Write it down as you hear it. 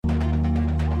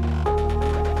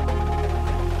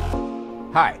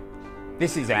Hi,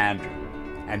 this is Andrew,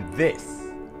 and this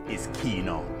is Keen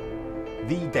On,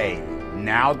 the daily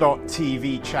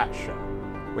now.tv chat show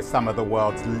with some of the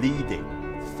world's leading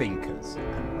thinkers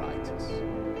and writers.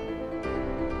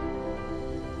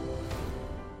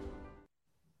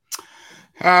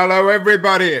 Hello,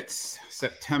 everybody. It's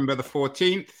September the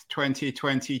 14th,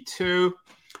 2022.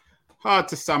 Hard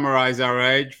to summarize our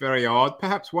age, very odd.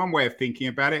 Perhaps one way of thinking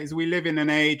about it is we live in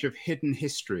an age of hidden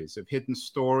histories, of hidden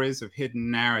stories, of hidden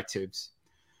narratives,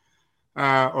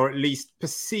 or at least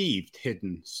perceived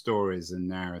hidden stories and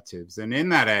narratives. And in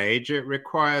that age, it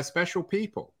requires special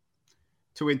people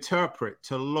to interpret,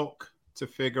 to look, to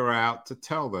figure out, to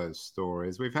tell those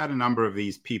stories. We've had a number of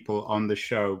these people on the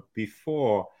show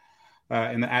before.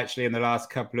 In the last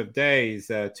couple of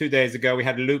days. 2 days ago, we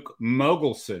had Luke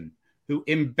Mogelson, who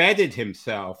embedded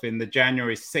himself in the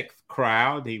January 6th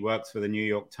crowd. He works for the New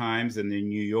York Times and the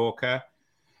New Yorker.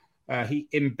 He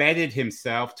embedded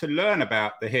himself to learn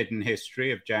about the hidden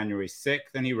history of January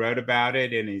 6th, and he wrote about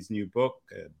it in his new book,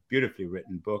 a beautifully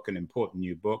written book, an important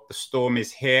new book, The Storm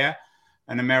is Here,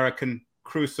 An American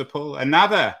Crucible.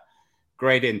 Another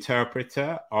great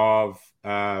interpreter of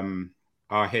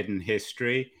our hidden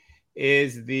history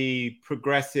is the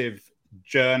progressive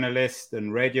journalist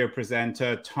and radio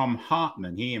presenter Thom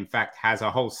Hartmann. He, in fact, has a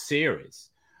whole series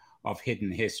of hidden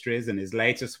histories, and his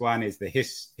latest one is the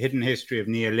hidden history of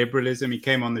neoliberalism. He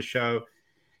came on the show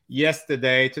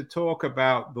yesterday to talk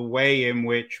about the way in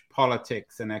which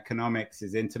politics and economics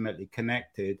is intimately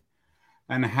connected,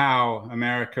 and how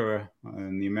America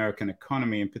and the American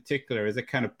economy in particular is a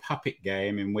kind of puppet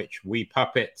game in which we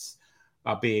puppets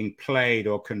are being played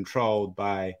or controlled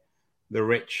by the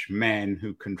rich men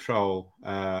who control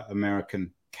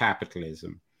American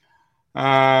capitalism.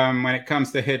 When it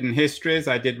comes to hidden histories,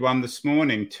 I did one this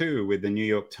morning too with the New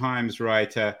York Times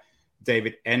writer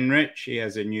David Enrich. He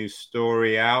has a new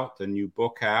story out, a new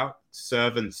book out,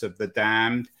 Servants of the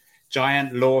Damned,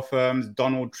 Giant Law Firms,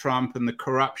 Donald Trump and the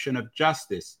Corruption of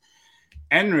Justice.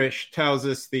 Enrich tells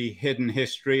us the hidden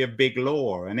history of big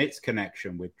law and its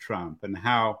connection with Trump, and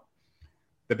how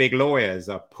the big lawyers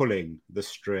are pulling the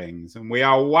strings. And we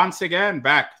are once again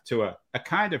back to a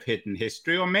kind of hidden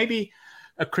history, or maybe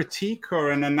a critique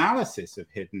or an analysis of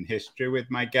hidden history, with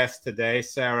my guest today,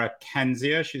 Sarah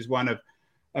Kendzior. She's one of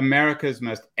America's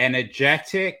most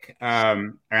energetic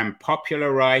and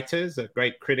popular writers, a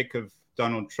great critic of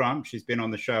Donald Trump. She's been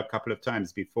on the show a couple of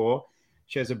times before.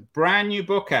 She has a brand new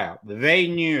book out, They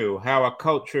Knew: How a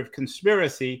Culture of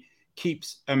Conspiracy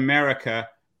Keeps America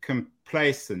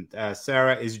Complacent.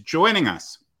 Sarah is joining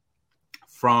us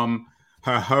from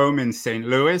her home in St.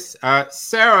 Louis.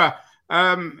 Sarah,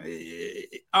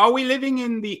 are we living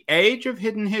in the age of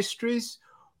hidden histories,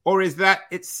 or is that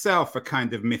itself a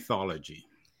kind of mythology?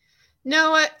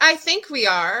 No, I think we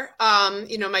are.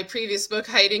 My previous book,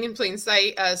 Hiding in Plain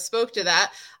Sight, spoke to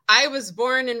that. I was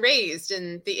born and raised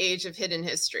in the age of hidden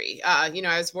history. I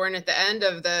was born at the end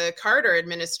of the Carter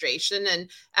administration. And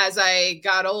as I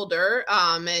got older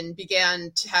and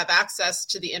began to have access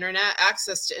to the internet,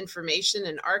 access to information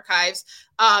and archives,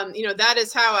 that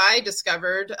is how I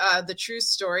discovered the true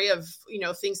story of,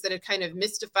 things that had kind of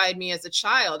mystified me as a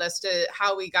child as to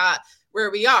how we got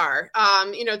where we are.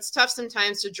 It's tough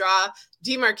sometimes to draw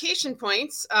demarcation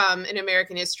points in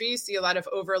American history. You see a lot of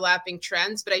overlapping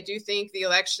trends, but I do think the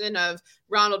election of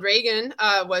Ronald Reagan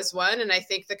was one. And I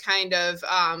think the kind of,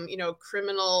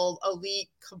 criminal elite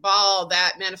cabal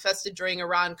that manifested during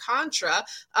Iran-Contra,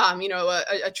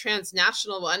 a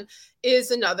transnational one,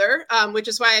 is another, which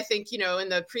is why I think, in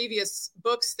the previous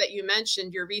books that you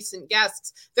mentioned, your recent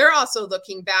guests, they're also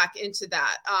looking back into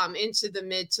that, into the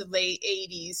mid to late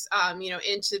 80s,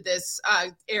 into this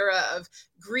era of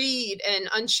greed and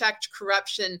unchecked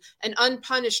corruption and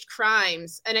unpunished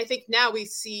crimes. And I think now we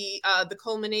see the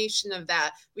culmination of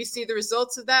that. We see the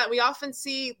results of that. We often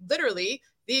see literally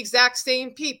the exact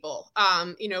same people,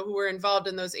 who were involved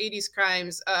in those 80s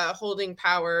crimes holding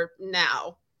power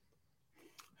now.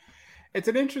 It's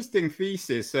an interesting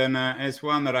thesis, and it's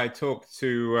one that I talked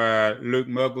to Luke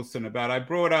Mogelson about. I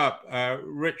brought up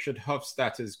Richard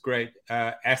Hofstadter's great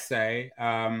essay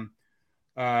from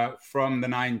the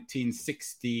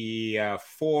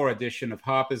 1964 edition of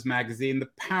Harper's Magazine, The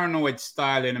Paranoid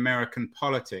Style in American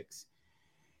Politics.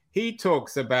 He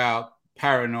talks about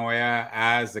paranoia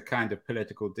as a kind of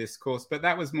political discourse, but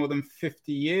that was more than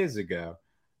 50 years ago.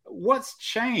 What's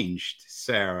changed,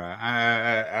 Sarah?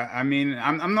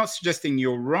 I'm not suggesting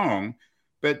you're wrong,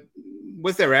 but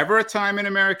was there ever a time in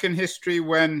American history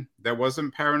when there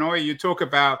wasn't paranoia? You talk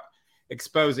about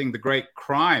exposing the great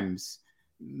crimes.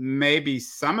 Maybe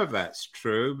some of that's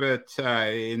true, but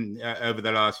over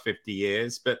the last 50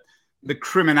 years. But the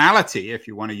criminality, if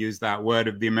you want to use that word,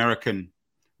 of the American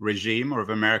regime or of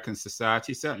American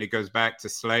society certainly goes back to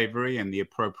slavery and the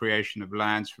appropriation of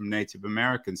lands from Native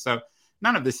Americans. So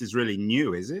none of this is really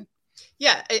new, is it?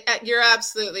 Yeah, you're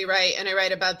absolutely right. And I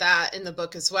write about that in the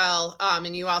book as well.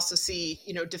 And you also see,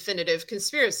 definitive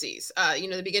conspiracies.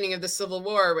 The beginning of the Civil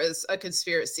War was a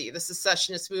conspiracy. The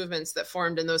secessionist movements that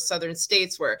formed in those southern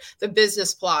states were the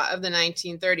business plot of the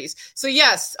 1930s. So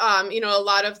yes, a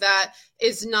lot of that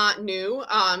is not new.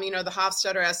 The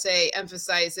Hofstadter essay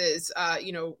emphasizes,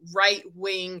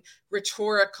 right-wing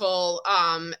rhetorical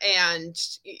and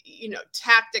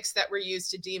tactics that were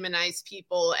used to demonize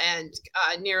people and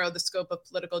narrow the scope of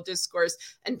political discourse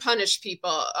and punish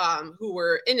people who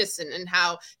were innocent, and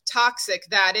how toxic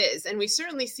that is. And we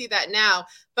certainly see that now.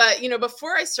 But,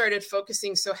 before I started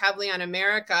focusing so heavily on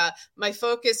America, my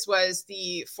focus was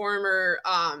the former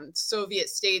Soviet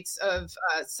states of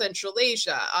Central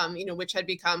Asia, which had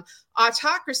become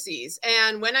autocracies.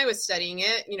 And when I was studying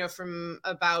it, from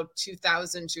about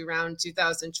 2000 to around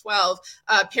 2012,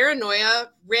 paranoia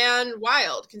ran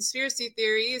wild. Conspiracy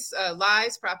theories,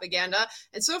 lies, propaganda,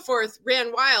 and so forth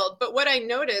ran wild. But what I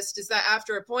noticed is that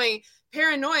after a point,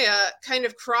 paranoia kind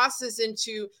of crosses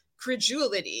into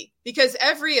credulity, because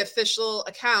every official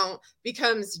account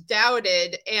becomes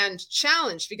doubted and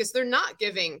challenged because they're not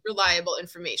giving reliable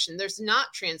information. There's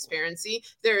not transparency.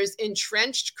 There's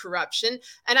entrenched corruption.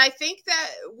 And I think that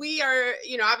we are,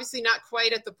 obviously not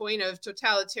quite at the point of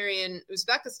totalitarian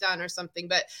Uzbekistan or something,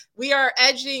 but we are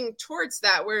edging towards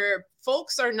that, where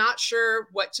folks are not sure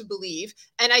what to believe.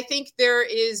 And I think there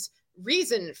is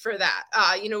reason for that.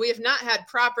 We have not had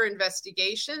proper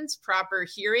investigations, proper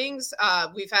hearings.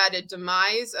 We've had a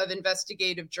demise of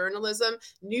investigative journalism,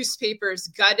 newspapers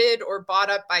gutted or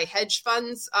bought up by hedge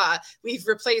funds. We've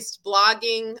replaced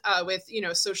blogging with,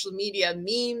 social media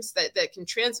memes that can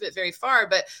transmit very far,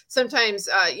 but sometimes,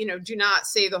 do not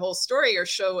say the whole story or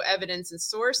show evidence and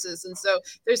sources. And so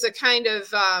there's a kind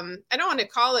of, I don't want to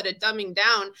call it a dumbing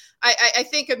down. I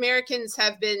think Americans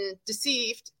have been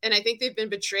deceived, and I think they've been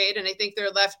betrayed, and I think they're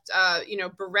left,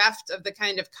 bereft of the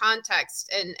kind of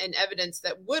context and evidence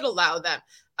that would allow them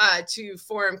to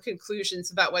form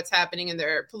conclusions about what's happening in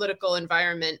their political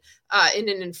environment in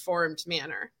an informed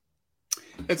manner.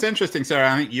 It's interesting,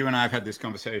 Sarah. I think you and I have had this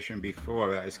conversation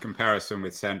before, this comparison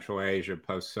with Central Asia,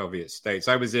 post-Soviet states.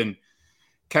 I was in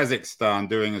Kazakhstan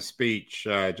doing a speech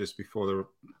just before the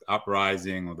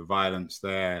uprising or the violence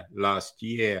there last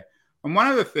year. And one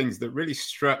of the things that really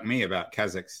struck me about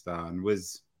Kazakhstan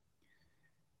was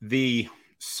the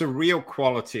surreal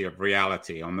quality of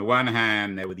reality. On the one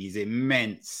hand, there were these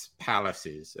immense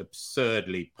palaces,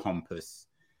 absurdly pompous.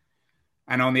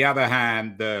 And on the other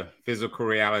hand, the physical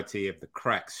reality of the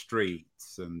cracked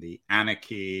streets and the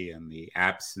anarchy and the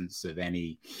absence of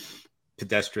any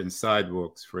pedestrian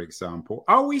sidewalks, for example.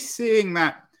 Are we seeing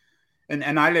that?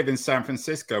 And I live in San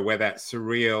Francisco, where that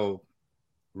surreal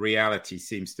reality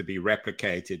seems to be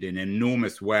replicated in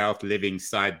enormous wealth, living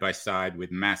side by side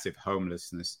with massive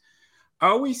homelessness.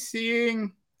 Are we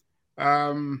seeing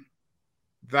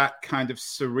that kind of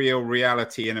surreal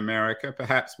reality in America,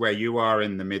 perhaps where you are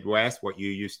in the Midwest, what you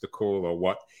used to call, or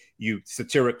what you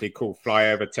satirically call,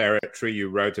 flyover territory? You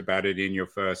wrote about it in your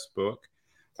first book.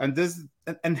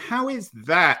 And how is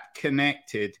that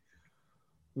connected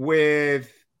with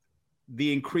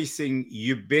the increasing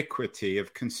ubiquity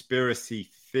of conspiracy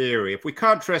theory? If we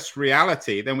can't trust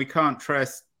reality, then we can't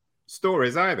trust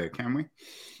stories either, can we?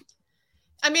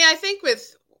 I mean, I think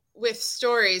with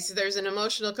stories, there's an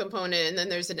emotional component and then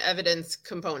there's an evidence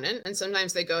component. And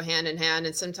sometimes they go hand in hand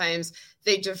and sometimes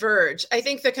they diverge. I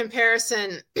think the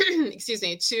comparison,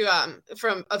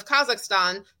 of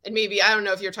Kazakhstan, and maybe, I don't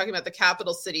know if you're talking about the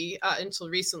capital city until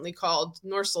recently called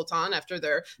Nur Sultan after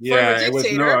their former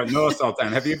dictator. It was Nur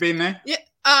Sultan. Have you been there? Yeah.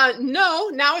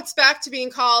 No, now it's back to being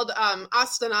called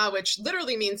Astana, which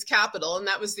literally means capital. And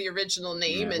that was the original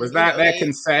name. Yeah. And, was that their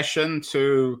concession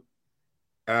to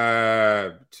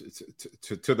the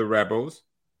rebels?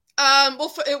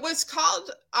 It was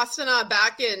called Astana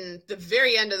back in the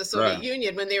very end of the Soviet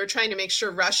Union, when they were trying to make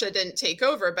sure Russia didn't take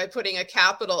over by putting a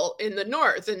capital in the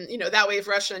north. And, that way if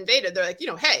Russia invaded, they're like,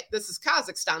 hey, this is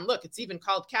Kazakhstan. Look, it's even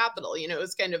called capital. It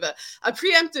was kind of a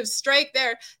preemptive strike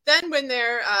there. Then when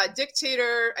their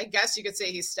dictator, I guess you could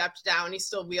say he stepped down, he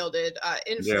still wielded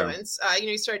influence. Yeah.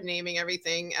 He started naming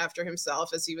everything after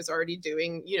himself, as he was already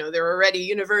doing. There were already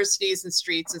universities and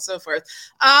streets and so forth.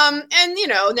 And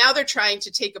now they're trying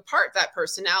to take apart that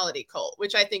personality cult,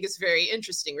 which I think is very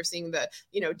interesting. We're seeing the,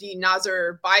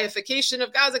 de-Nazarbaification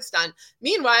of Kazakhstan.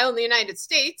 Meanwhile, in the United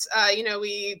States,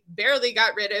 we barely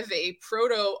got rid of a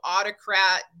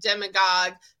proto-autocrat,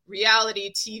 demagogue,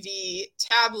 reality TV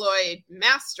tabloid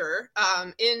master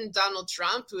in Donald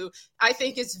Trump, who I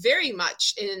think is very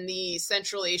much in the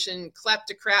Central Asian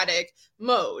kleptocratic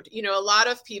mode. You know, a lot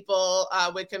of people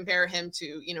would compare him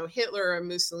to, you know, Hitler or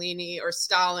Mussolini or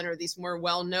Stalin or these more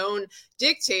well-known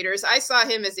dictators. I saw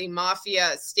him as a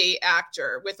mafia state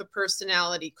actor with a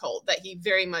personality cult that he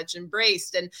very much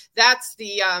embraced. And that's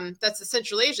the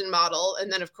Central Asian model.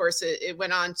 And then, of course, it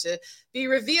went on to be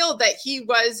revealed that he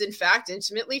was, in fact,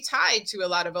 intimately tied to a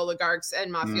lot of oligarchs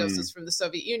and mafiosos from the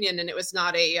Soviet Union. And it was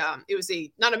not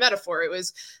not a metaphor. It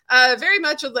was very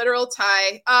much a literal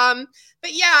tie.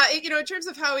 But yeah, you know, in terms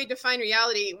of how we define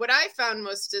reality, what I found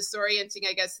most disorienting,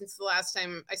 I guess, since the last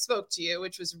time I spoke to you,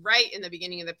 which was right in the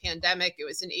beginning of the pandemic, it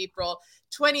was in April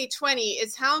 2020,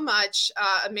 is how much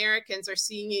Americans are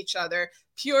seeing each other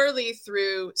purely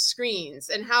through screens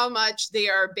and how much they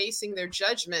are basing their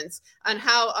judgments on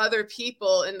how other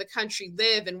people in the country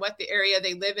live and what the area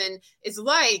they live in is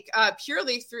like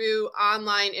purely through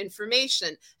online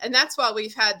information. And that's why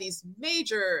we've had these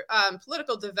major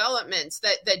political developments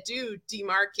that do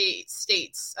demarcate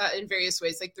states in various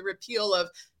ways, like the repeal of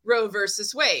Roe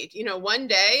versus Wade. You know, one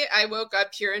day I woke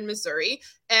up here in Missouri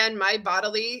and my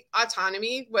bodily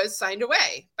autonomy was signed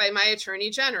away by my attorney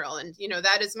general. And, you know,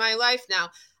 that is my life now.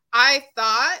 I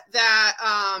thought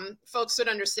that folks would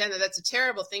understand that that's a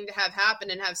terrible thing to have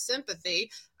happen and have sympathy.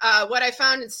 What I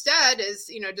found instead is,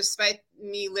 you know, despite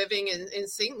me living in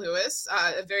St. Louis,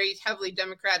 a very heavily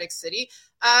Democratic city,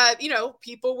 you know,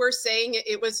 people were saying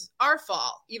it was our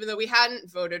fault, even though we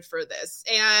hadn't voted for this.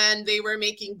 And they were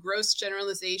making gross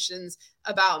generalizations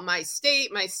about my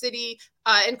state, my city,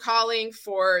 and calling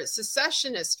for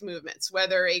secessionist movements,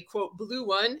 whether a, quote, blue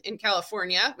one in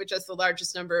California, which has the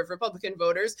largest number of Republican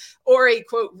voters, or a,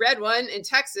 quote, red one in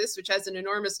Texas, which has an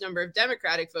enormous number of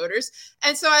Democratic voters.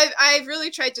 And so I've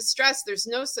really tried to stress there's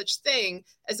no such thing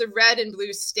as a red and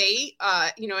blue state.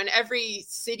 You know, in every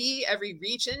city, every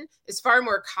region is far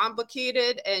more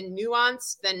complicated and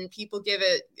nuanced than people give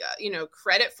it, you know,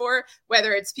 credit for,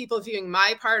 whether it's people viewing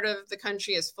my part of the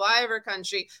country as flyover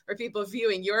country or people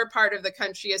viewing your part of the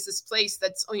country as this place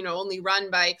that's, you know, only run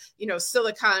by, you know,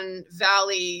 Silicon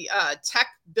Valley tech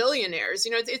billionaires.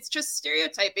 You know, it's just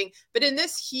stereotyping. But in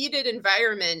this heated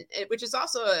environment, which is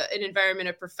also an environment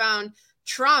of profound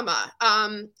trauma,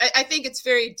 I think it's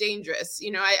very dangerous.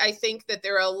 You know, I think that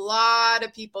there are a lot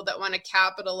of people that want to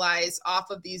capitalize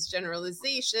off of these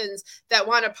generalizations, that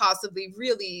want to possibly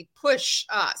really push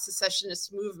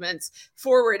secessionist movements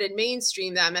forward and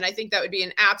mainstream them. And I think that would be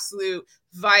an absolute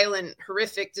violent,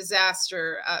 horrific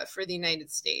disaster for the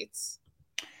United States.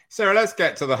 Sarah, let's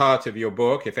get to the heart of your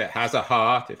book, if it has a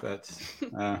heart, if it's...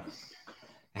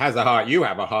 has a heart, you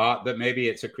have a heart, but maybe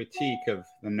it's a critique of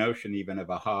the notion even of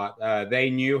a heart. They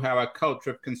knew how a culture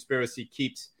of conspiracy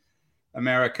keeps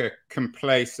America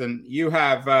complacent. You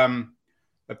have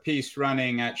a piece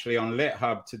running actually on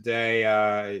LitHub today.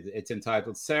 It's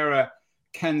entitled Sarah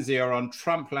Kendzior on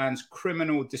Trumpland's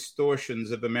Criminal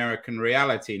Distortions of American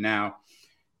Reality. Now,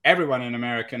 everyone in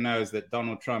America knows that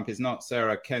Donald Trump is not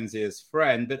Sarah Kendzior's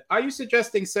friend, but are you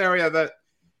suggesting, Sarah, that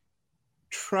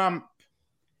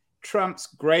Trump's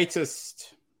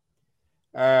greatest,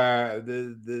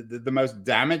 the most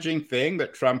damaging thing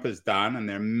that Trump has done, and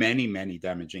there are many, many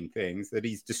damaging things, that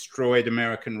he's destroyed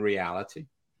American reality?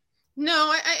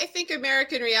 No, I think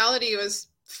American reality was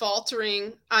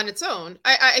faltering on its own.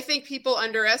 I think people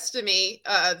underestimate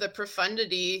the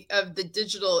profundity of the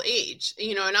digital age,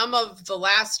 you know, and I'm of the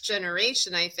last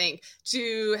generation, I think,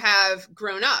 to have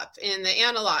grown up in the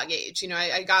analog age. You know,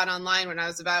 I got online when I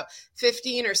was about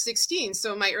 15 or 16.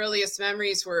 So my earliest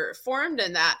memories were formed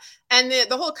in that. And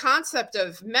the whole concept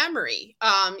of memory,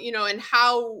 you know, and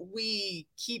how we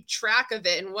keep track of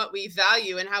it and what we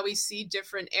value and how we see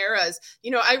different eras.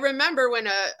 You know, I remember when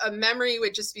a memory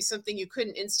would just be something you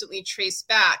couldn't instantly trace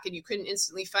back, and you couldn't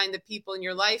instantly find the people in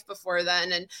your life before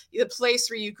then. And the place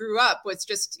where you grew up was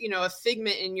just, you know, a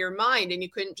figment in your mind, and you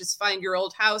couldn't just find your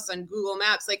old house on Google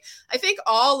Maps. Like, I think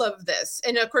all of this,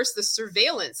 and of course, the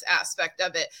surveillance aspect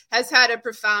of it, has had a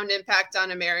profound impact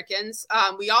on Americans.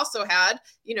 We also had,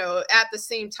 you know, at the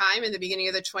same time in the beginning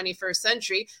of the 21st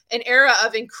century, an era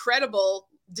of incredible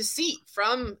deceit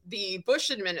from the Bush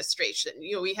administration.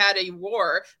 You know, we had a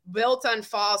war built on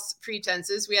false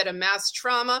pretenses. We had a mass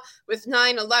trauma with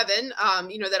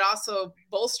 9/11, you know, that also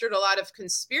bolstered a lot of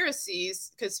conspiracy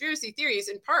theories,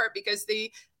 in part because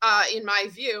they, in my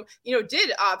view, you know,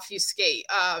 did obfuscate,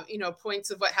 you know, points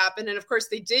of what happened. And of course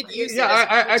they did use it as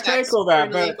I take all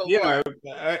that, but, you know,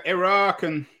 Iraq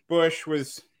and Bush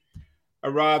was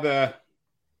a rather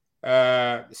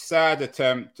sad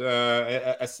attempt,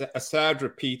 a sad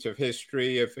repeat of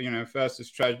history of, first as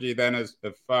tragedy, then as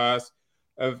of farce,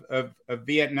 of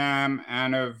Vietnam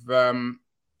and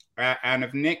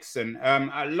of Nixon.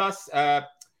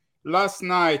 Last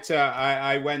night,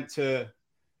 I went to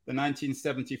the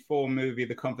 1974 movie,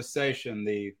 The Conversation,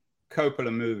 the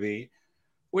Coppola movie,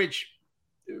 which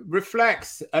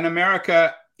reflects an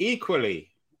America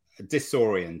equally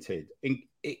disoriented,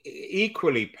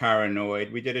 equally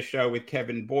paranoid. We did a show with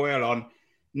Kevin Boyle on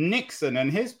Nixon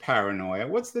and his paranoia.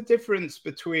 What's the difference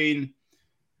between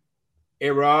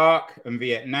Iraq and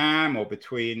Vietnam, or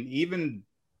between even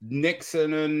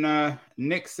Nixon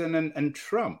and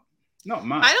Trump? Not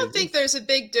much. I don't think there's a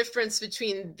big difference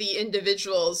between the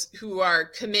individuals who are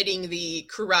committing the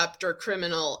corrupt or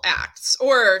criminal acts,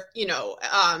 or,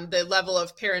 the level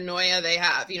of paranoia they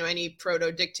have. Any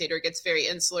proto-dictator gets very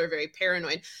insular, very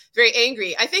paranoid, very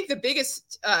angry. I think the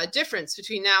biggest difference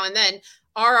between now and then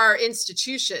are our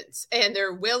institutions and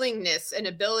their willingness and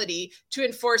ability to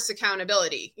enforce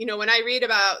accountability. When I read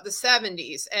about the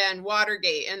 70s and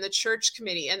Watergate and the Church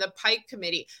Committee and the Pike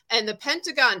Committee and the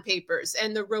Pentagon Papers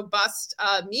and the robust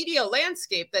media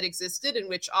landscape that existed in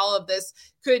which all of this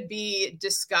could be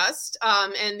discussed,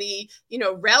 and the,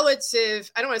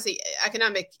 relative, I don't want to say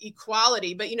economic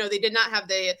equality, but, they did not have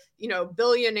the,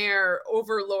 billionaire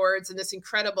overlords and this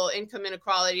incredible income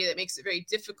inequality that makes it very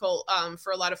difficult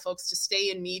for a lot of folks to stay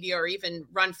in media or even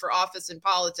run for office in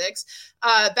politics.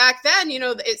 Back then,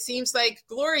 it seems like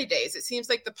glory days. It seems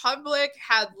like the public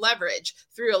had leverage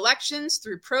through elections,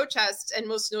 through protests, and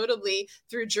most notably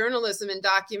through journalism and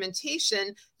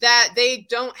documentation that they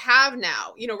don't have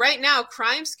now. Right now,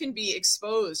 crimes can be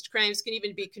exposed. Crimes can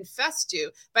even be confessed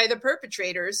to by the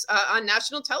perpetrators on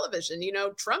national television.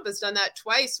 Trump has done that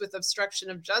twice with obstruction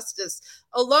of justice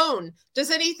alone. Does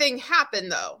anything happen,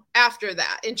 though, after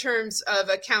that in terms of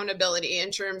accountability, in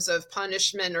terms of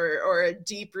punishment or a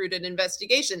deep-rooted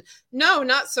investigation? No,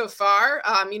 not so far.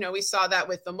 We saw that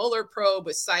with the Mueller probe,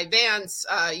 with Cy Vance.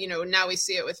 Now we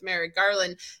see it with Merrick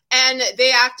Garland. And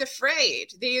they act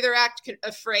afraid. They either act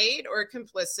afraid or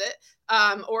complicit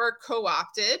or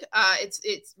co-opted.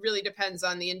 It really depends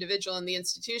on the individual and the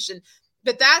institution.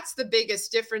 But that's the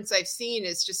biggest difference I've seen,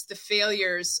 is just the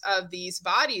failures of these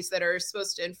bodies that are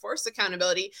supposed to enforce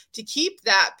accountability to keep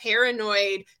that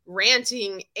paranoid,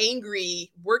 ranting,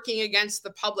 angry, working against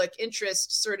the public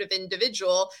interest sort of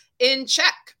individual in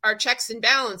check. Our checks and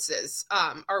balances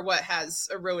are what has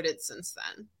eroded since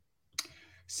then.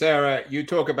 Sarah, you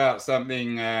talk about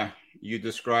something you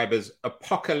describe as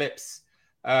apocalypse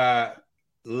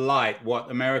light. What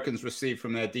Americans received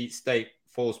from their deep state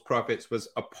false prophets was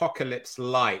apocalypse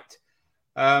light.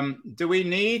 Do we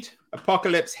need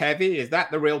apocalypse heavy? Is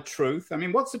that the real truth? I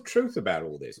mean, what's the truth about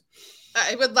all this?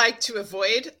 I would like to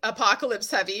avoid apocalypse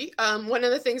heavy. One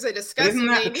of the things I discussed. Isn't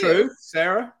that the truth,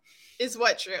 Sarah? Is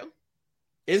what true?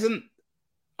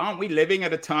 Aren't we living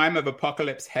at a time of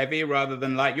apocalypse heavy rather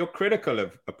than light? You're critical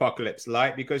of apocalypse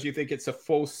light because you think it's a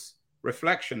false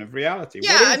reflection of reality.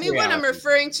 Yeah, I mean, what I'm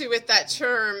referring to with that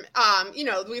term,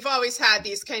 we've always had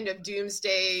these kind of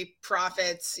doomsday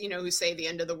prophets, who say the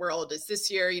end of the world is this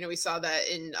year. We saw that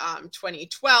in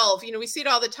 2012. We see it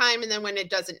all the time. And then when it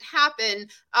doesn't happen,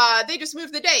 they just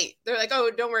move the date. They're like,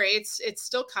 oh, don't worry, it's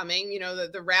still coming.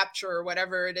 The rapture or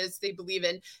whatever it is they believe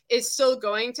in is still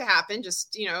going to happen.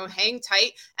 Just, hang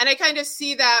tight. And I kind of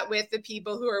see that with the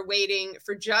people who are waiting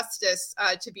for justice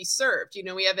to be served.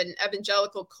 We have an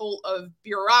evangelical cult of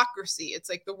bureaucracy. It's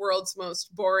like the world's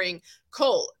most boring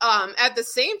cult. At the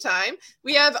same time,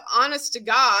 we have honest to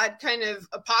God kind of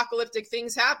apocalyptic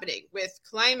things happening with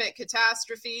climate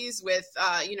catastrophes, with,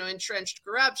 entrenched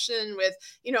corruption, with,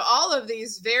 all of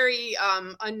these very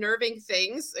unnerving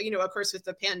things, of course, with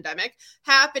the pandemic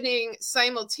happening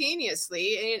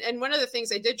simultaneously. And one of the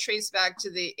things I did trace back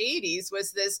to the 80s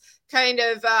was this kind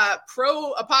of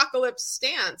pro-apocalypse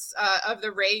stance of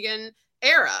the Reagan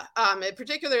era,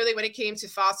 particularly when it came to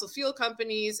fossil fuel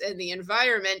companies and the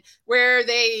environment, where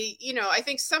they, I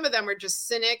think some of them were just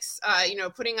cynics,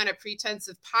 putting on a pretense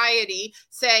of piety,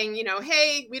 saying,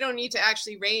 hey, we don't need to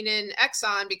actually rein in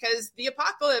Exxon because the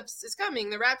apocalypse is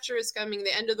coming, the rapture is coming,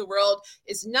 the end of the world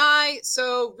is nigh.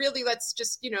 So really, let's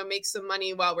just, make some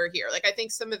money while we're here. Like, I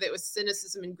think some of it was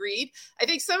cynicism and greed. I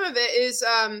think some of it is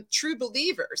true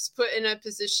believers put in a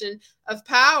position of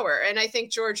power. And I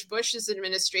think George Bush's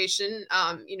administration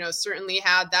certainly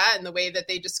had that in the way that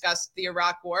they discussed the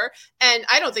Iraq War. And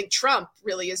I don't think Trump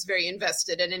really is very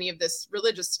invested in any of this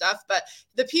religious stuff, but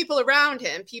the people around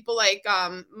him, people like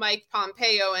Mike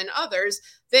Pompeo and others,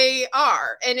 they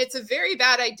are. And it's a very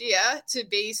bad idea to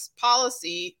base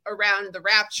policy around the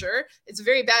rapture. It's a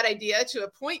very bad idea to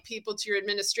appoint people to your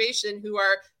administration who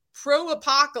are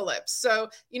pro-apocalypse. So,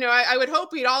 I would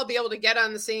hope we'd all be able to get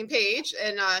on the same page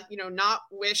and, not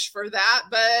wish for that.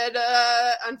 But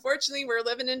unfortunately, we're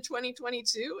living in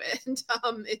 2022 and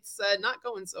it's not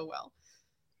going so well.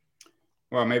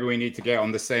 Well, maybe we need to get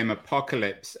on the same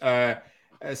apocalypse.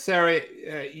 Sarah,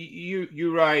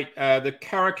 you write, the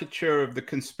caricature of the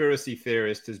conspiracy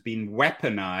theorist has been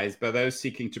weaponized by those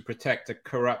seeking to protect a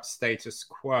corrupt status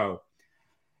quo.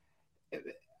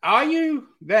 Are you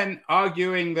then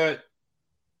arguing that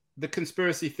the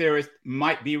conspiracy theorist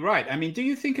might be right? I mean, do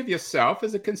you think of yourself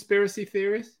as a conspiracy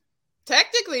theorist?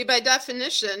 Technically, by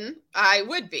definition, I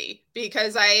would be,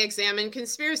 because I examine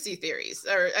conspiracy theories,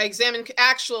 or I examine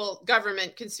actual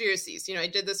government conspiracies. I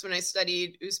did this when I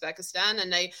studied Uzbekistan,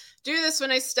 and I do this when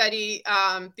I study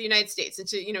the United States. And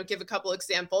to, give a couple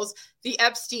examples, the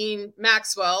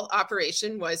Epstein-Maxwell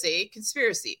operation was a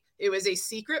conspiracy. It was a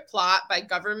secret plot by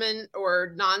government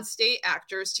or non-state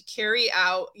actors to carry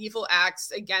out evil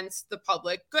acts against the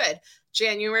public good.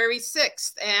 January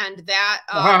 6th, and that.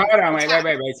 Hold on,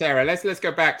 wait, Sarah. Let's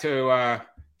go back to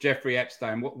Jeffrey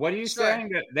Epstein. What are you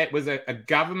saying? That was a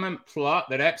government plot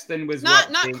that Epstein was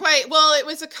not quite. Well, it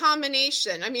was a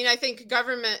combination. I mean, I think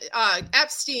government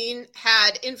Epstein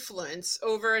had influence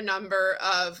over a number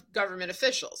of government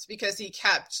officials because he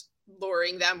kept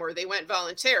luring them, or they went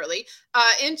voluntarily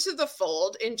into the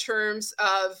fold in terms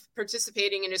of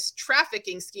participating in his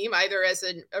trafficking scheme, either as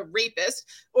a rapist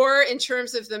or in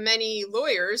terms of the many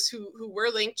lawyers who were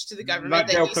linked to the government. Like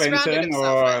Bill Clinton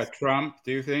or Trump,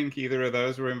 do you think either of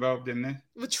those were involved in this?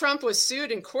 Well, Trump was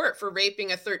sued in court for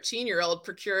raping a 13-year-old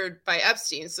procured by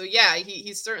Epstein. So yeah,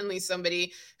 he's certainly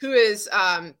somebody who is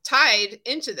tied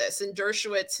into this. And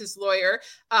Dershowitz, his lawyer,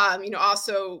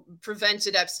 also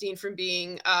prevented Epstein from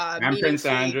being Prince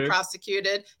Andrew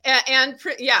prosecuted, and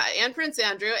Prince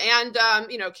Andrew, and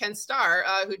Ken Starr,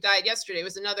 who died yesterday,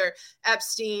 was another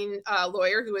Epstein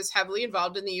lawyer who was heavily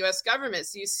involved in the U.S. government.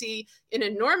 So you see an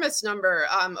enormous number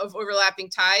of overlapping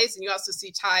ties, and you also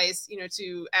see ties,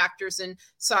 to actors in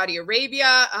Saudi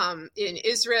Arabia, in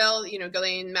Israel.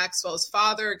 Ghislaine Maxwell's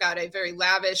father got a very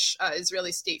lavish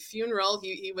Israeli state funeral.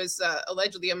 He was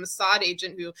allegedly a Mossad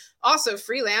agent who also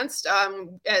freelanced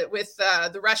with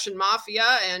the Russian mafia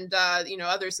and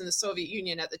others in the Soviet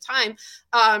Union at the time,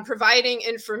 providing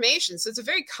information. So it's a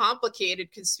very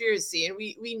complicated conspiracy, and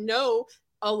we know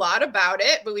a lot about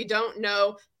it, but we don't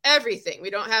know everything. We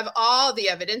don't have all the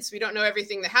evidence. We don't know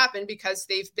everything that happened because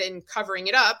they've been covering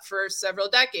it up for several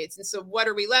decades. And so what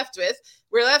are we left with?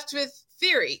 We're left with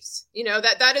theories.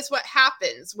 That is what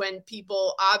happens when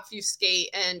people obfuscate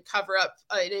and cover up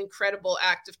an incredible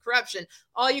act of corruption.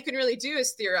 All you can really do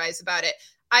is theorize about it.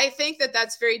 I think that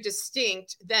that's very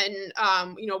distinct than,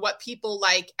 what people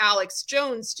like Alex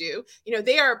Jones do.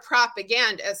 They are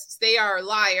propagandists. They are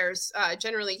liars,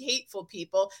 generally hateful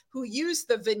people who use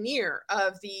the veneer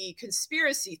of the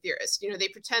conspiracy theorist. They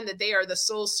pretend that they are the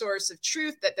sole source of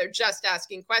truth, that they're just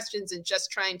asking questions and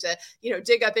just trying to,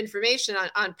 dig up information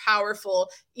on powerful,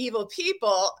 evil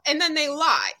people. And then they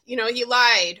lie. He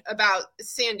lied about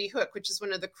Sandy Hook, which is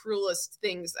one of the cruelest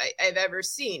things I've ever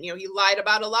seen. He lied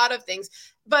about a lot of things.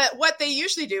 But what they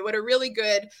usually do, what a really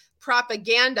good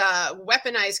propaganda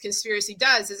weaponized conspiracy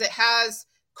does, is it has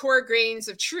core grains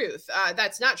of truth.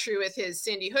 That's not true with his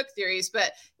Sandy Hook theories.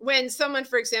 But when someone,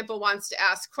 for example, wants to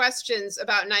ask questions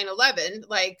about 9/11,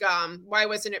 like why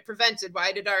wasn't it prevented?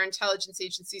 Why did our intelligence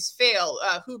agencies fail?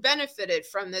 Who benefited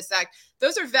from this act?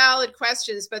 Those are valid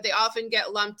questions, but they often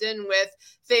get lumped in with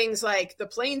things like the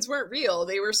planes weren't real.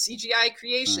 They were CGI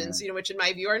creations, which in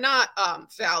my view are not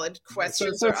valid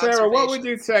questions. So Sarah, what would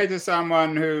you say to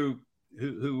someone who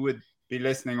would be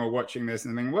listening or watching this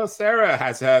and think, well, Sarah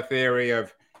has her theory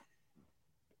of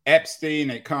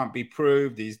Epstein, it can't be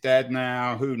proved, he's dead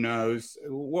now, who knows?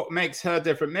 What makes her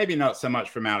different? Maybe not so much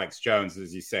from Alex Jones,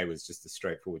 as you say, was just a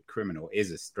straightforward criminal,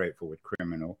 is a straightforward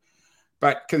criminal.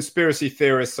 But conspiracy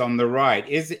theorists on the right,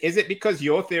 is it because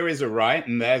your theories are right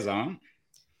and theirs aren't?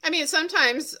 I mean,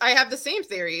 sometimes I have the same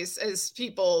theories as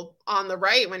people on the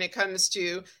right when it comes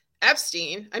to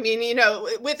Epstein. I mean,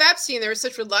 with Epstein, there was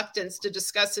such reluctance to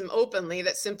discuss him openly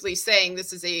that simply saying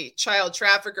this is a child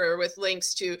trafficker with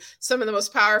links to some of the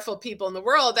most powerful people in the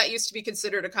world, that used to be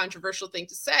considered a controversial thing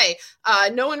to say.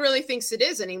 No one really thinks it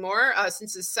is anymore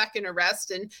since his second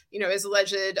arrest and, his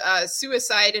alleged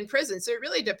suicide in prison. So it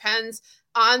really depends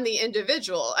on the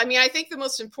individual. I mean, I think the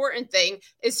most important thing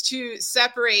is to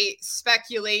separate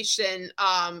speculation,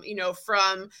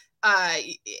 from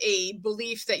a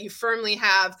belief that you firmly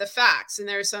have the facts. And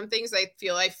there are some things I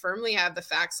feel I firmly have the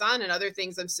facts on, and other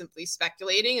things I'm simply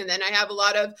speculating. And then I have a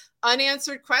lot of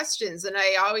unanswered questions. And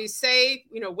I always say,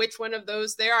 which one of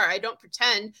those they are. I don't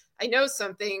pretend I know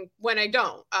something when I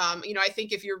don't. I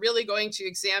think if you're really going to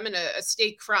examine a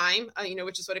state crime,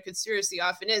 which is what a conspiracy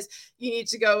often is, you need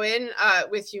to go in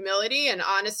with humility and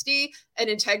honesty and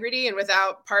integrity and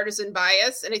without partisan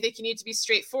bias. And I think you need to be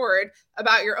straightforward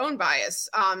about your own bias,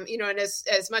 and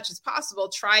as much as possible,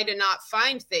 try to not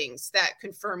find things that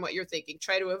confirm what you're thinking.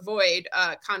 Try to avoid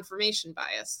confirmation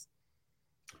bias.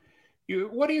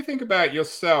 What do you think about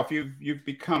yourself? You've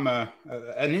become an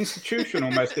institution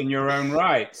almost in your own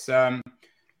rights.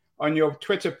 On your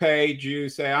Twitter page, you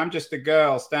say, "I'm just a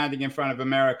girl standing in front of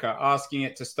America, asking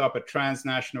it to stop a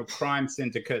transnational crime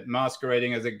syndicate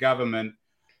masquerading as a government."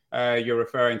 You're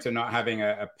referring to not having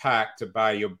a PAC to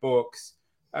buy your books.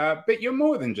 But you're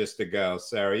more than just a girl,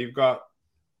 Sarah. You've got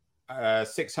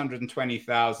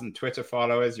 620,000 Twitter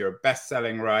followers. You're a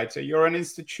best-selling writer. You're an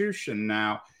institution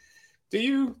now. Do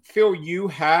you feel you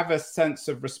have a sense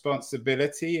of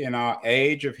responsibility in our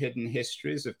age of hidden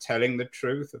histories, of telling the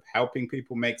truth, of helping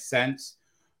people make sense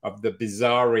of the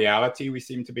bizarre reality we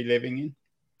seem to be living in?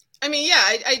 I mean,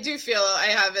 yeah, I do feel I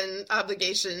have an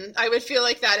obligation. I would feel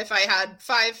like that if I had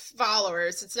 5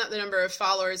 followers. It's not the number of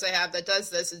followers I have that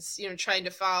does this. It's, trying to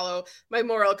follow my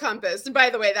moral compass. And by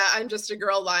the way, that "I'm Just a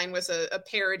Girl" line was a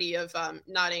parody of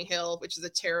Notting Hill, which is a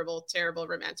terrible, terrible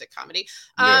romantic comedy.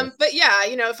 Yes. But yeah,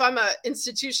 if I'm an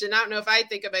institution, I don't know if I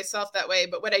think of myself that way,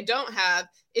 but what I don't have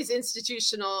is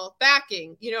institutional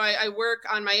backing. I work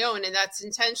on my own, and that's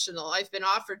intentional. I've been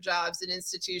offered jobs in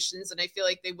institutions, and I feel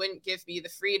like they wouldn't give me the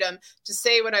freedom to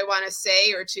say what I want to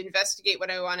say or to investigate what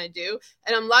I want to do.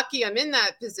 And I'm lucky I'm in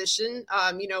that position,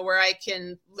 where I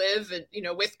can live and,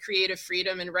 with creative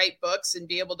freedom and write books and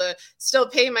be able to still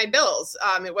pay my bills.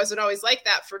 It wasn't always like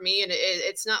that for me, and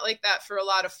it's not like that for a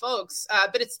lot of folks,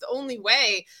 but it's the only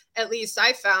way, at least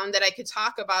I found, that I could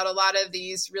talk about a lot of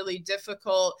these really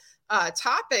difficult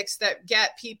topics that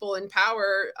get people in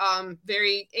power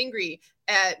very angry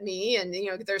at me, and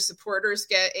their supporters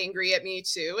get angry at me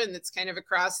too, and it's kind of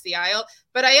across the aisle.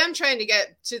 But I am trying to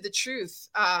get to the truth,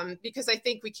 because I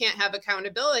think we can't have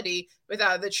accountability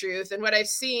without the truth. And what I've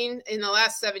seen in the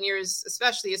last 7 years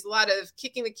especially is a lot of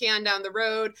kicking the can down the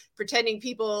road, pretending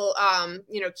people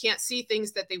can't see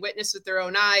things that they witness with their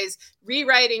own eyes,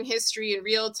 rewriting history in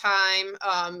real time,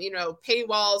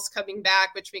 paywalls coming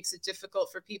back, which makes it difficult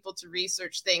for people to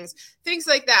research things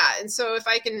like that. And so if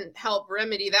I can help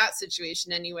remedy that situation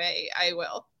anyway, I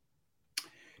will.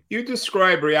 You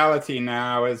describe reality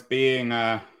now as being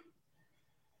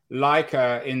like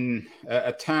in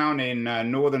a town in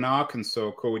northern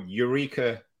Arkansas called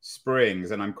Eureka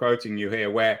Springs, and I'm quoting you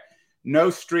here, where no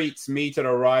streets meet at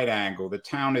a right angle. The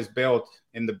town is built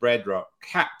in the bedrock,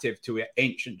 captive to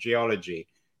ancient geology.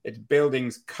 Its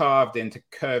buildings carved into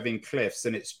curving cliffs,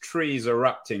 and its trees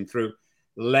erupting through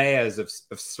layers of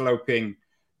sloping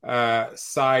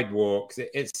sidewalks.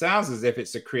 It sounds as if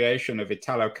it's a creation of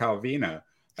Italo Calvino.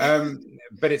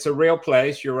 But it's a real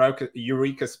place,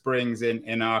 Eureka Springs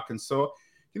in Arkansas. Do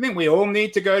you think we all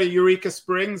need to go to Eureka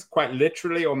Springs, quite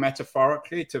literally or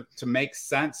metaphorically, to make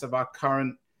sense of our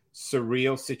current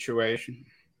surreal situation?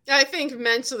 I think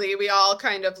mentally we all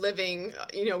kind of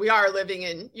we are living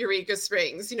in Eureka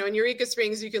Springs. In Eureka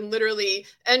Springs, you can literally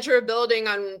enter a building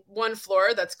on one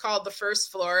floor that's called the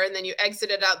first floor, and then you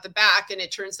exit it out the back, and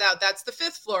it turns out that's the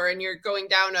 5th floor, and you're going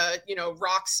down a,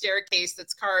 rock staircase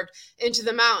that's carved into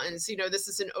the mountains. This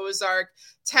is an Ozark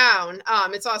town.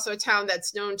 It's also a town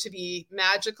that's known to be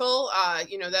magical.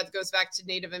 That goes back to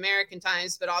Native American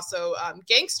times, but also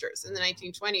gangsters in the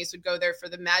 1920s would go there for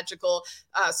the magical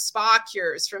spa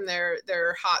cures from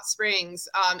their hot springs.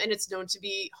 And it's known to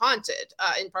be haunted,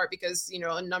 in part because,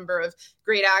 a number of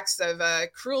great acts of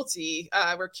cruelty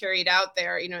were carried out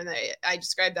there. And I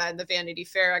described that in the Vanity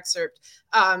Fair excerpt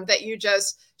that you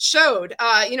just showed.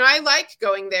 I like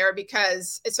going there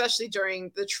because, especially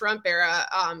during the Trump era,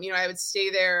 I would stay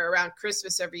there around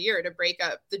Christmas every year to break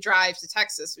up the drive to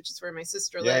Texas, which is where my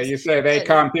sister lives. Yeah, you say they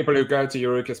come, people who go to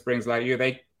Eureka Springs like you,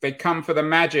 they they come for the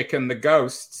magic and the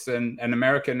ghosts, and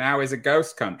America now is a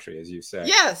ghost country, as you say.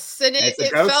 Yes, and it's a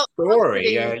it ghost felt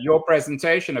story. Your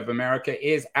presentation of America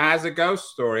is as a ghost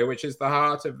story, which is the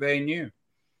heart of They Knew.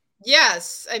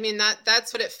 Yes, I mean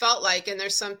that's what it felt like, and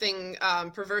there's something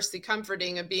perversely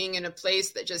comforting of being in a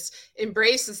place that just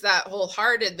embraces that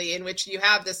wholeheartedly, in which you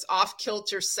have this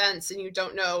off-kilter sense, and you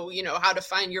don't know, how to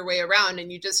find your way around,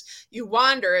 and you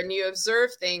wander and you observe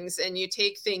things and you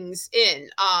take things in,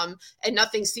 and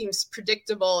nothing seems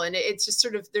predictable, and it's just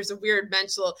sort of, there's a weird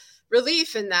mental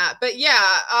relief in that. But yeah,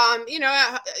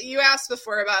 you asked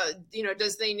before about,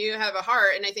 does They Knew have a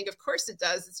heart, and I think of course it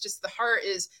does. It's just the heart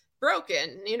is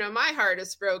broken. My heart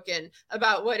is broken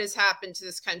about what has happened to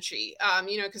this country.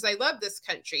 Because I love this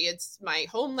country. It's my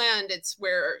homeland. It's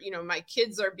where, my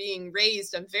kids are being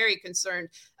raised. I'm very concerned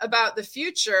about the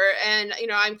future. And,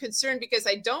 I'm concerned because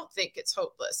I don't think it's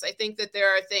hopeless. I think that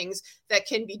there are things that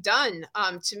can be done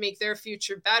to make their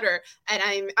future better.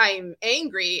 And I'm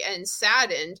angry and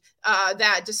saddened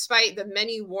that despite the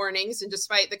many warnings and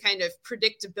despite the kind of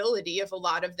predictability of a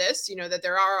lot of this, that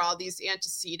there are all these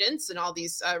antecedents and all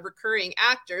these recurring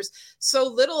actors, so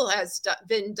little has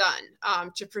been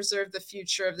done to preserve the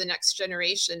future of the next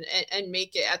generation and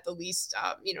make it at the least,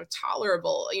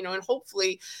 tolerable, and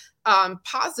hopefully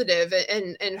positive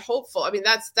and hopeful. I mean,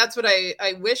 that's what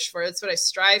I wish for. It's what I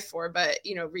strive for. But,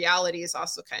 reality is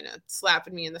also kind of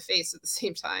slapping me in the face at the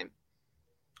same time.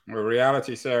 Well,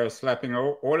 reality, Sarah, is slapping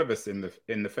all of us in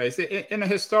the face. In a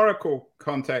historical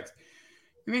context,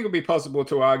 I think it would be possible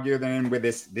to argue then with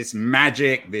this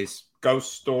magic, this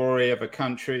ghost story of a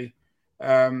country.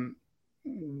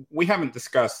 We haven't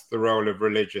discussed the role of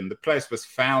religion. The place was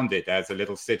founded as a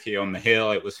little city on the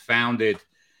hill. It was founded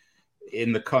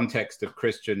in the context of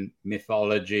Christian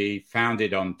mythology,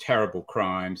 founded on terrible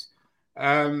crimes.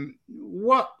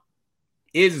 What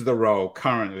is the role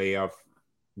currently of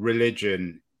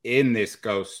religion in this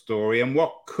ghost story, and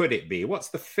what could it be? What's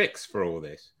the fix for all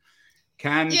this?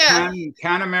 Can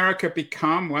America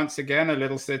become once again a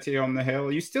little city on the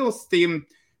hill? You still seem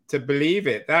to believe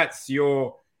it. That's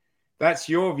your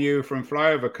view from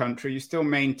Flyover Country. You still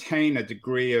maintain a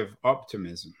degree of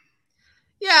optimism.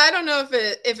 Yeah, I don't know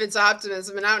if it's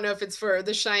optimism, and I don't know if it's for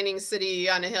the shining city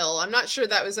on a hill. I'm not sure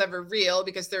that was ever real,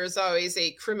 because there is always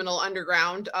a criminal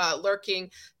underground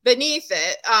lurking beneath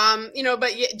it.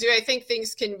 But do I think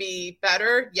things can be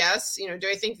better? Yes. Do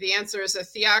I think the answer is a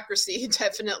theocracy?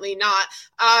 Definitely not.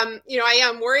 I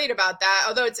am worried about that.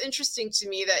 Although it's interesting to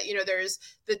me that, there's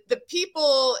the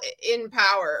people in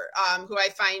power who I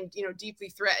find, deeply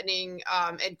threatening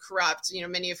and corrupt,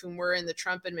 many of whom were in the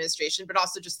Trump administration, but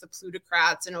also just the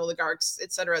plutocrats and oligarchs,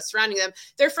 et cetera, surrounding them.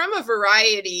 They're from a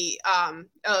variety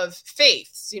of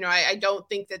faiths. I don't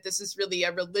think that this is really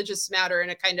a religious matter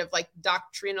in a kind of like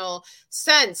doctrinal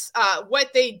sense.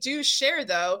 What they do share,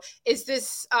 though, is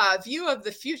this view of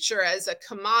the future as a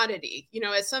commodity,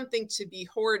 as something to be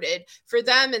hoarded for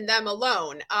them and them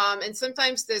alone. And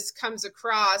sometimes this comes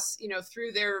across,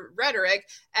 through their rhetoric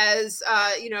as,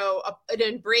 an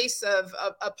embrace of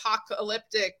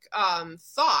apocalyptic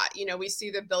thought. We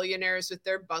see the billionaires with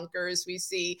their bunkers. We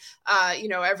see,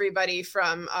 everybody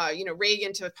from,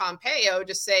 Reagan to Pompeo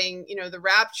just saying, the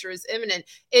rapture is imminent.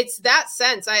 It's that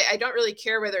sense. I don't really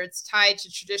care whether it's tied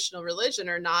to traditional religion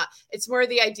or not. It's more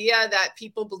the idea that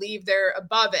people believe they're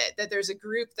above it, that there's a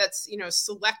group that's,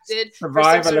 selected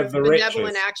survival for some sort of the benevolent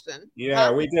richest action.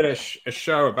 Yeah, we did a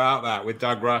show about that with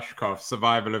Doug Rushkoff,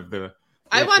 Survival of the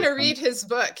I want to read his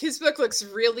book. His book looks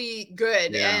really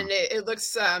good, and it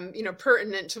looks,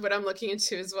 pertinent to what I'm looking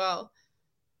into as well.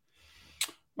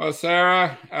 Well,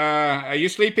 Sarah, are you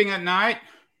sleeping at night?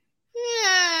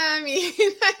 Yeah, I mean,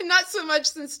 not so much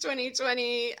since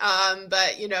 2020,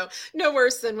 but, no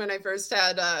worse than when I first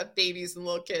had babies and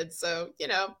little kids. So,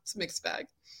 it's a mixed bag.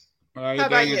 Well, you're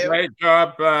doing a great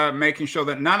job making sure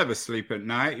that none of us sleep at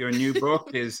night. Your new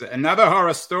book is another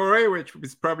horror story, which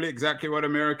is probably exactly what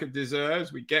America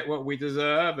deserves. We get what we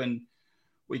deserve, and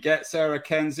we get Sarah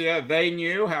Kendzior. They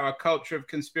Knew: How a Culture of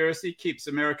Conspiracy Keeps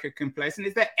America Complacent.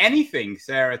 Is there anything,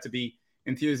 Sarah, to be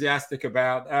enthusiastic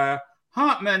about?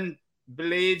 Hartman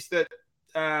believes that,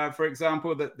 for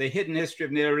example, that the hidden history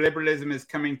of neoliberalism is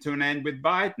coming to an end with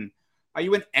Biden. Are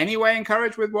you in any way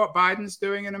encouraged with what Biden's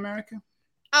doing in America?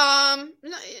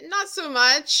 Not so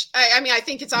much. I mean, I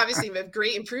think it's obviously a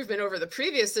great improvement over the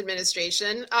previous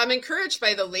administration. I'm encouraged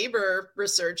by the labor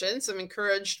resurgence. I'm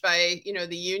encouraged by,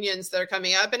 the unions that are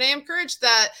coming up. And I am encouraged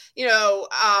that,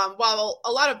 while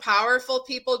a lot of powerful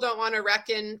people don't want to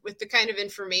reckon with the kind of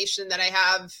information that I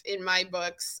have in my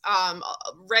books,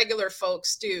 regular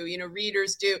folks do,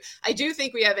 readers do. I do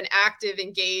think we have an active,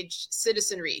 engaged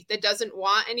citizenry that doesn't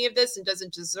want any of this and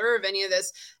doesn't deserve any of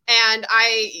this. And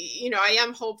I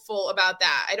am hopeful about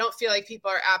that. I don't feel like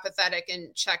people are apathetic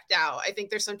and checked out. I think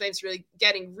they're sometimes really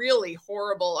getting really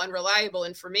horrible, unreliable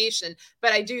information.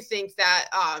 But I do think that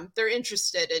they're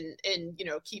interested in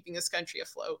keeping this country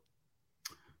afloat.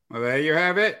 Well, there you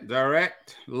have it,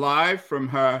 direct, live from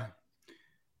her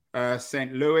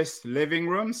St. Louis living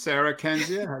room. Sarah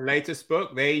Kendzior, her latest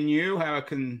book, They Knew How a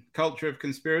Culture of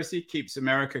Conspiracy Keeps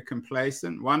America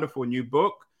Complacent. Wonderful new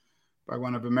book by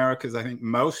one of America's, I think,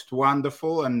 most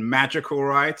wonderful and magical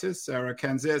writers, Sarah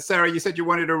Kendzior. Sarah, you said you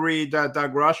wanted to read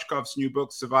Doug Rushkoff's new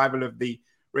book, Survival of the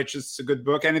Richest. It's a good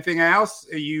book. Anything else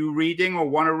are you reading or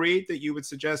want to read that you would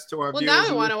suggest to our viewers? Well, now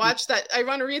I want to watch that. I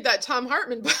want to read that Tom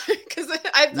Hartman book because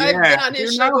I've been on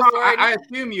his show before. I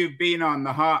assume you've been on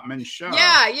the Hartman show.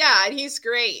 Yeah, and he's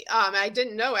great. I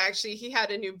didn't know, actually, he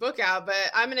had a new book out, but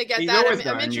I'm going to get that.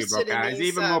 I'm interested in these.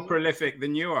 He's even more prolific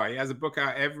than you are. He has a book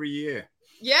out every year.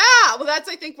 Yeah, well, that's,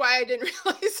 I think, why I didn't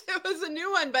realize it was a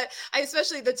new one, but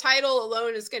especially the title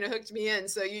alone is kind of hooked me in.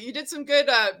 So you did some good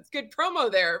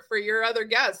promo there for your other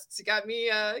guests. It got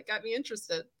me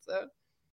interested. So